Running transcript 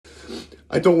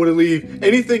I don't want to leave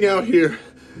anything out here.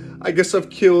 I guess I've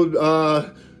killed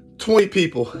 20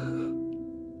 people.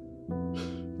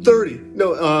 30,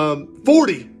 no,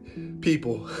 40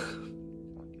 people.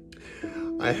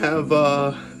 I have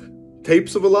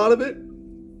tapes of a lot of it.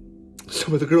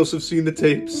 Some of the girls have seen the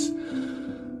tapes.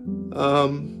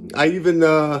 I even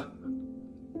I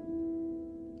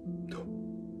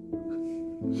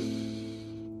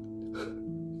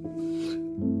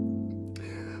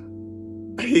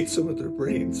ate some of their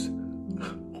brains.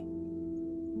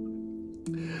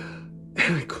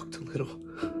 And I cooked a little.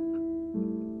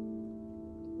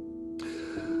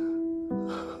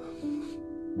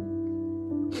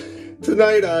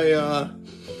 Tonight I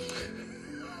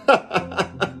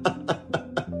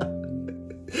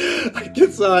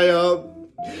guess I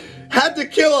had to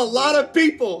kill a lot of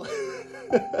people.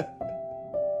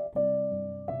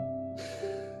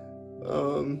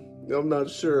 I'm not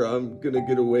sure I'm gonna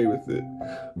get away with it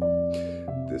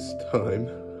this time.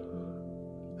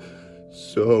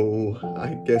 So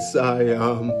I guess I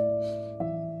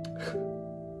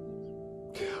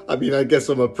guess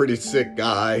I'm a pretty sick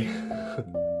guy.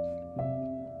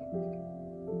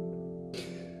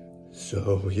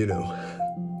 So, you know.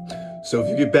 So if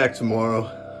you get back tomorrow,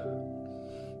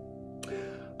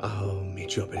 I'll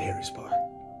meet you up at Harry's bar.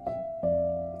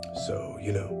 So,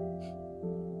 you know.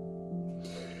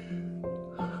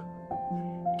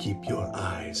 Keep your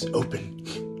eyes open.